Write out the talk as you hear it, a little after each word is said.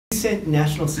sent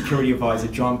National Security Advisor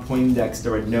John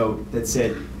Poindexter a note that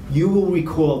said, "You will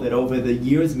recall that over the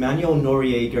years, Manuel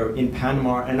Noriega in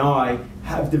Panama and I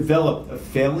have developed a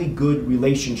fairly good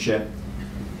relationship.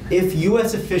 If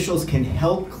U.S. officials can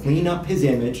help clean up his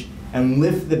image and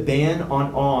lift the ban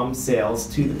on arms sales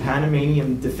to the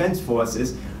Panamanian Defense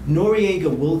Forces, Noriega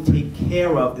will take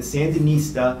care of the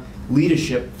Sandinista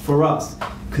leadership for us."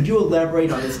 Could you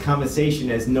elaborate on this conversation,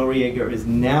 as Noriega is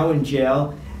now in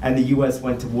jail and the U.S.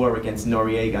 went to war against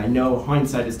Noriega? I know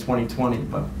hindsight is 20/20,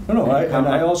 but... And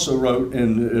I also wrote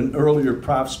in an earlier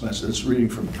Prof's message, reading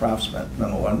from Prof's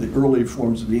memo, one of the early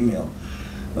forms of email,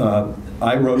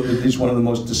 I wrote that he's one of the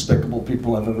most despicable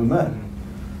people I've ever met.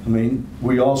 I mean,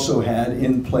 we also had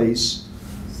in place,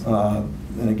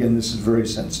 and again, this is very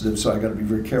sensitive, so I got to be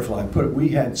very careful how I put it. We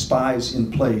had spies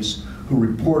in place who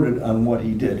reported on what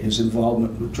he did, his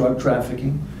involvement with drug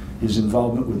trafficking, his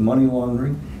involvement with money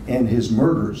laundering, and his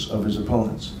murders of his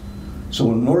opponents. So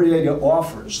when Noriega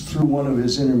offers, through one of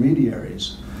his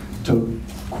intermediaries, to,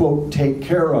 quote, take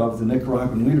care of the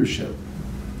Nicaraguan leadership,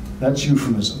 that's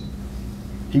euphemism.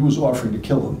 He was offering to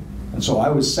kill him. And so I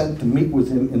was sent to meet with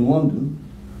him in London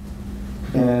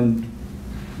and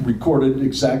recorded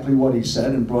exactly what he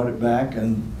said and brought it back,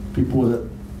 and people that,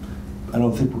 I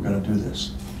don't think we're going to do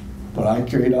this. But I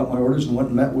carried out my orders and went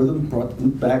and met with him, brought them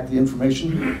back the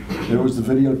information. There was the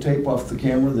videotape off the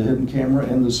camera, the hidden camera,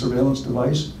 and the surveillance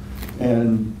device,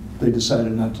 and they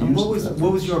decided not to use it.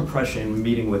 What was your impression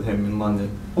meeting with him in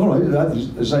London? Well,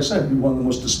 as I said, he's one of the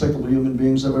most despicable human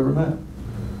beings I've ever met.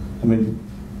 I mean,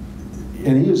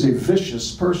 and he is a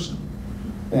vicious person.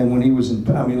 And when he was in,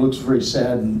 I mean, he looks very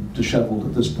sad and disheveled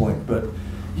at this point, but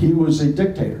he was a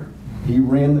dictator. He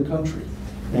ran the country,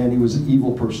 and he was an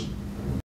evil person.